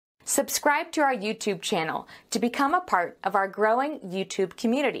Subscribe to our YouTube channel to become a part of our growing YouTube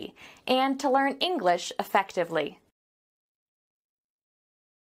community and to learn English effectively.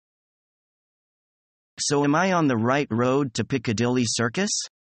 So am I on the right road to Piccadilly Circus?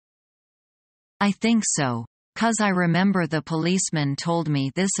 I think so, 'cause I remember the policeman told me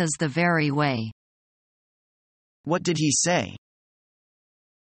this is the very way. What did he say?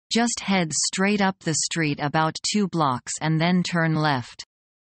 Just head straight up the street about 2 blocks and then turn left.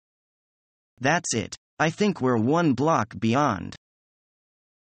 That's it. I think we're 1 block beyond.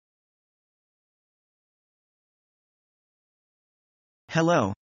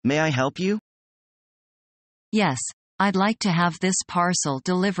 Hello, may I help you? Yes, I'd like to have this parcel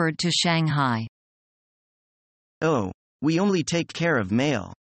delivered to Shanghai. Oh, we only take care of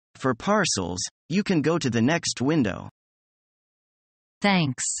mail. For parcels, you can go to the next window.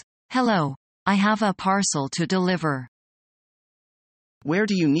 Thanks. Hello, I have a parcel to deliver. Where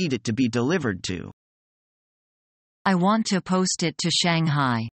do you need it to be delivered to? I want to post it to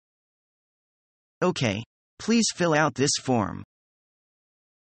Shanghai. Okay, please fill out this form.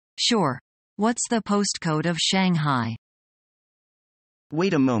 Sure. What's the postcode of Shanghai?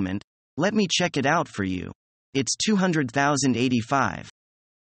 Wait a moment, let me check it out for you. It's 200,085.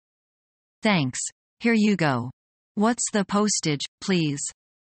 Thanks. Here you go. What's the postage, please?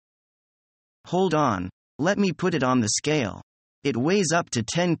 Hold on, let me put it on the scale. It weighs up to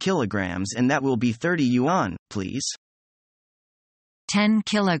 10 kilograms and that will be 30 yuan, please. 10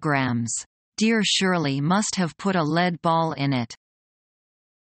 kilograms. Dear Shirley must have put a lead ball in it.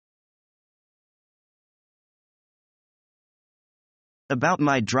 About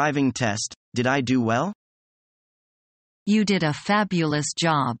my driving test, did I do well? You did a fabulous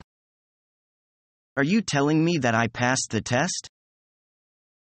job. Are you telling me that I passed the test?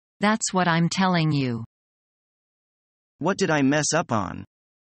 That's what I'm telling you. What did I mess up on?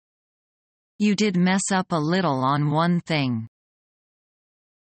 You did mess up a little on one thing.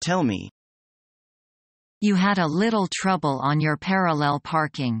 Tell me. You had a little trouble on your parallel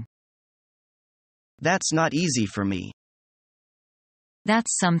parking. That's not easy for me.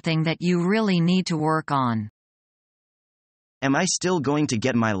 That's something that you really need to work on. Am I still going to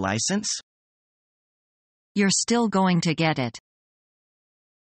get my license? You're still going to get it.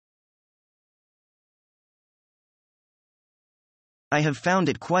 I have found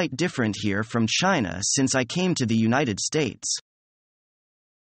it quite different here from China since I came to the United States.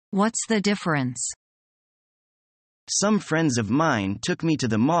 What's the difference? Some friends of mine took me to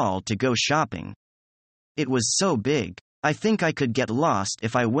the mall to go shopping. It was so big, I think I could get lost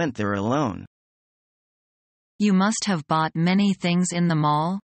if I went there alone. You must have bought many things in the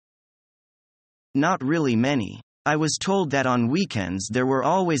mall? Not really many. I was told that on weekends there were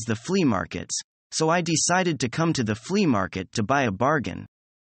always the flea markets, so I decided to come to the flea market to buy a bargain.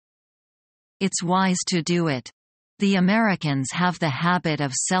 It's wise to do it. The Americans have the habit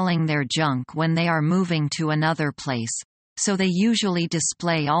of selling their junk when they are moving to another place, so they usually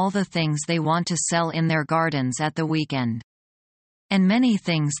display all the things they want to sell in their gardens at the weekend. And many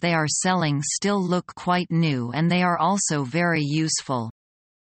things they are selling still look quite new and they are also very useful.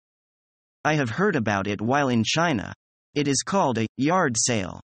 I have heard about it while in China. It is called a yard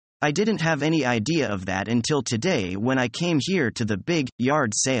sale. I didn't have any idea of that until today when I came here to the big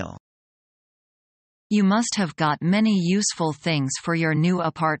yard sale. You must have got many useful things for your new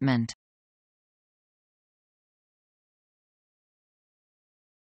apartment.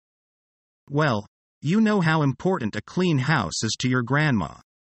 Well, you know how important a clean house is to your grandma.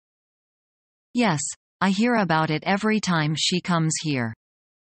 Yes, I hear about it every time she comes here.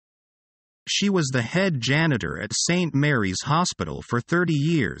 She was the head janitor at St. Mary's Hospital for 30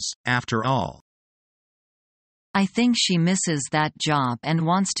 years, after all. I think she misses that job and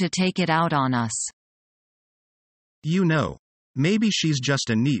wants to take it out on us. You know, maybe she's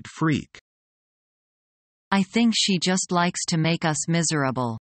just a neat freak. I think she just likes to make us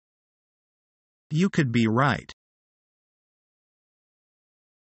miserable. You could be right.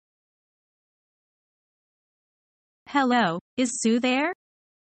 Hello, is Sue there?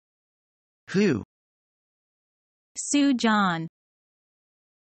 Who? Sue John.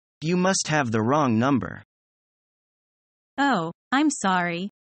 You must have the wrong number. Oh, I'm sorry.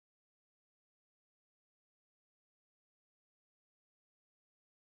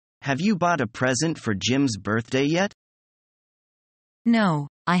 Have you bought a present for Jim's birthday yet? No,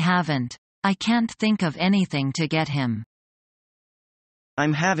 I haven't. I can't think of anything to get him.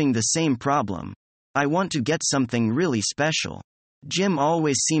 I'm having the same problem. I want to get something really special. Jim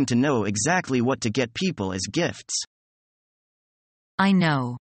always seemed to know exactly what to get people as gifts. I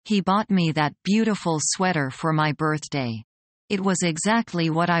know. He bought me that beautiful sweater for my birthday. It was exactly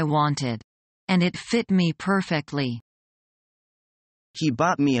what I wanted. And it fit me perfectly. He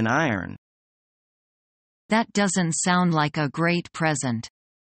bought me an iron. That doesn't sound like a great present.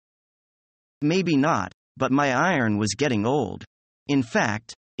 Maybe not, but my iron was getting old. In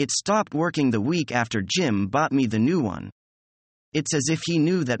fact, it stopped working the week after Jim bought me the new one. It's as if he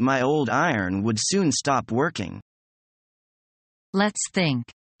knew that my old iron would soon stop working. Let's think.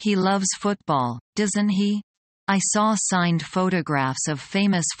 He loves football, doesn't he? I saw signed photographs of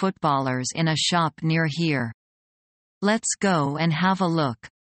famous footballers in a shop near here. Let's go and have a look.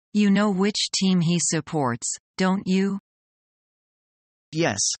 You know which team he supports, don't you?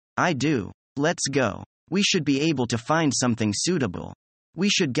 Yes, I do. Let's go. We should be able to find something suitable. We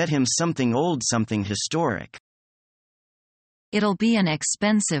should get him something old, something historic. It'll be an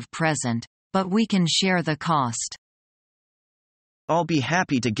expensive present, but we can share the cost. I'll be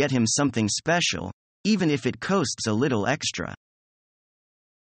happy to get him something special, even if it costs a little extra.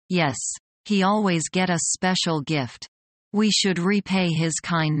 Yes, he always get a special gift. We should repay his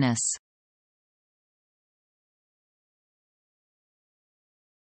kindness.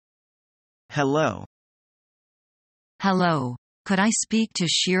 Hello. Hello. Could I speak to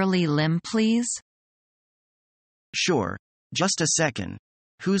Shirley Lim, please? Sure. Just a second.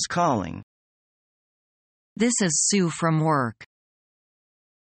 Who's calling? This is Sue from work.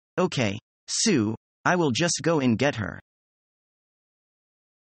 Okay, Sue, I will just go and get her.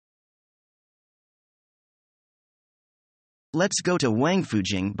 Let's go to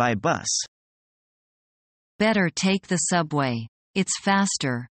Wangfujing by bus. Better take the subway. It's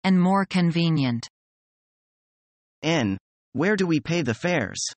faster, and more convenient. Where do we pay the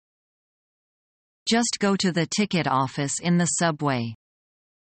fares? Just go to the ticket office in the subway.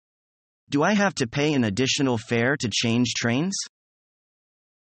 Do I have to pay an additional fare to change trains?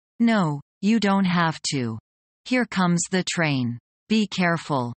 No, you don't have to. Here comes the train. Be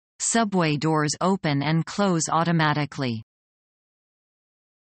careful. Subway doors open and close automatically.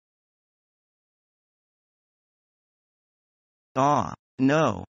 Aw,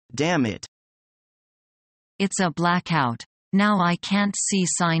 no. Damn it. It's a blackout. Now I can't see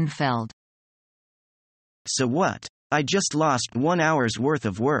Seinfeld. So what? I just lost 1 hour's worth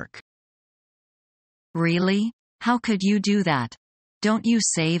of work. Really? How could you do that? Don't you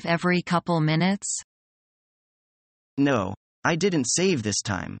save every couple minutes? No, I didn't save this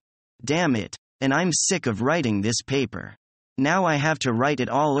time. Damn it, and I'm sick of writing this paper. Now I have to write it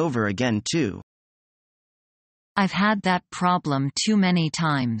all over again too. I've had that problem too many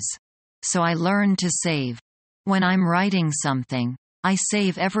times. So I learned to save. When I'm writing something, I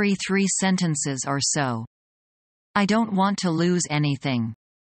save every 3 sentences or so. I don't want to lose anything.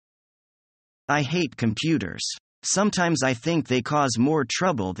 I hate computers. Sometimes I think they cause more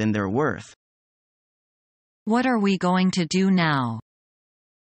trouble than they're worth. What are we going to do now?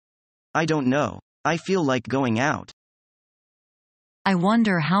 I don't know. I feel like going out. I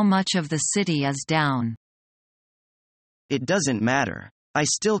wonder how much of the city is down. It doesn't matter. I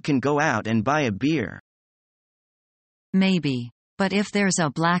still can go out and buy a beer. Maybe. But if there's a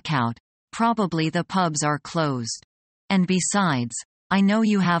blackout, probably the pubs are closed. And besides, I know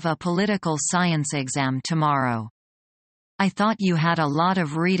you have a political science exam tomorrow. I thought you had a lot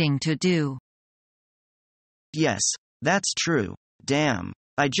of reading to do. Yes, that's true. Damn.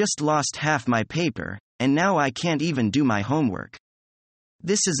 I just lost half my paper, and now I can't even do my homework.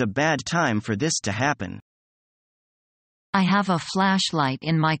 This is a bad time for this to happen. I have a flashlight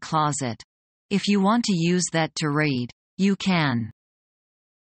in my closet. If you want to use that to read, you can.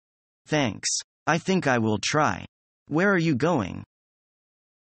 Thanks. I think I will try. Where are you going?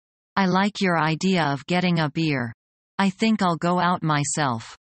 I like your idea of getting a beer. I think I'll go out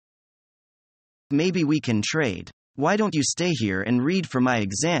myself. Maybe we can trade. Why don't you stay here and read for my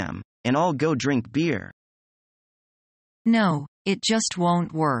exam, and I'll go drink beer? No, it just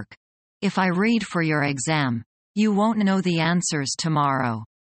won't work. If I read for your exam, you won't know the answers tomorrow.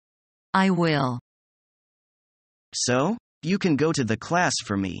 I will. So, you can go to the class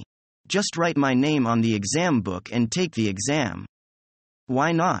for me. Just write my name on the exam book and take the exam.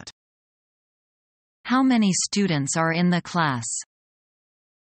 Why not? How many students are in the class?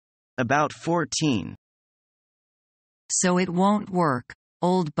 About 14. So it won't work,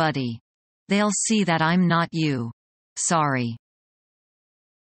 old buddy. They'll see that I'm not you. Sorry.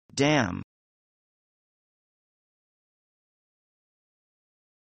 Damn.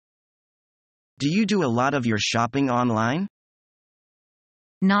 Do you do a lot of your shopping online?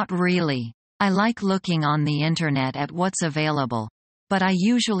 Not really. I like looking on the internet at what's available, but I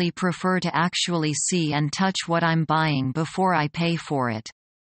usually prefer to actually see and touch what I'm buying before I pay for it.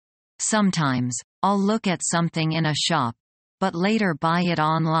 Sometimes, I'll look at something in a shop, but later buy it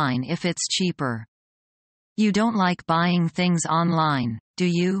online if it's cheaper. You don't like buying things online, do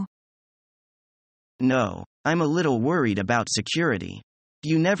you? No, I'm a little worried about security.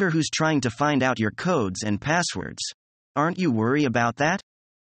 You never who's trying to find out your codes and passwords. Aren't you worried about that?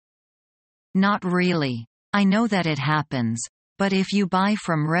 Not really. I know that it happens, but if you buy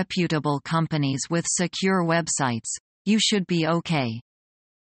from reputable companies with secure websites, you should be okay.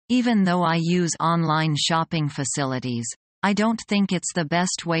 Even though I use online shopping facilities, I don't think it's the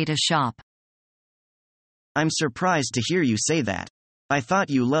best way to shop. I'm surprised to hear you say that. I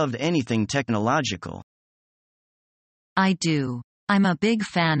thought you loved anything technological. I do. I'm a big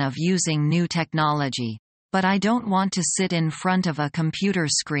fan of using new technology, but I don't want to sit in front of a computer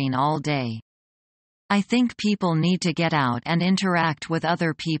screen all day. I think people need to get out and interact with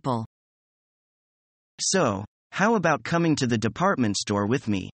other people. So, how about coming to the department store with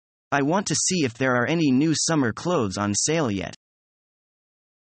me? I want to see if there are any new summer clothes on sale yet.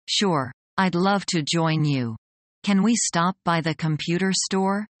 Sure, I'd love to join you. Can we stop by the computer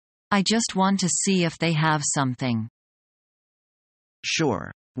store? I just want to see if they have something.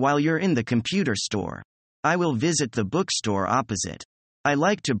 Sure, while you're in the computer store, I will visit the bookstore opposite. I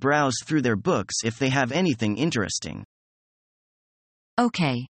like to browse through their books if they have anything interesting.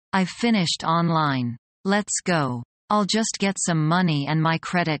 Okay, I've finished online. Let's go. I'll just get some money and my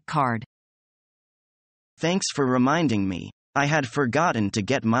credit card. Thanks for reminding me. I had forgotten to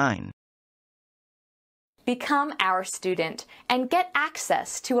get mine. Become our student and get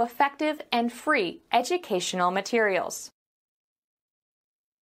access to effective and free educational materials.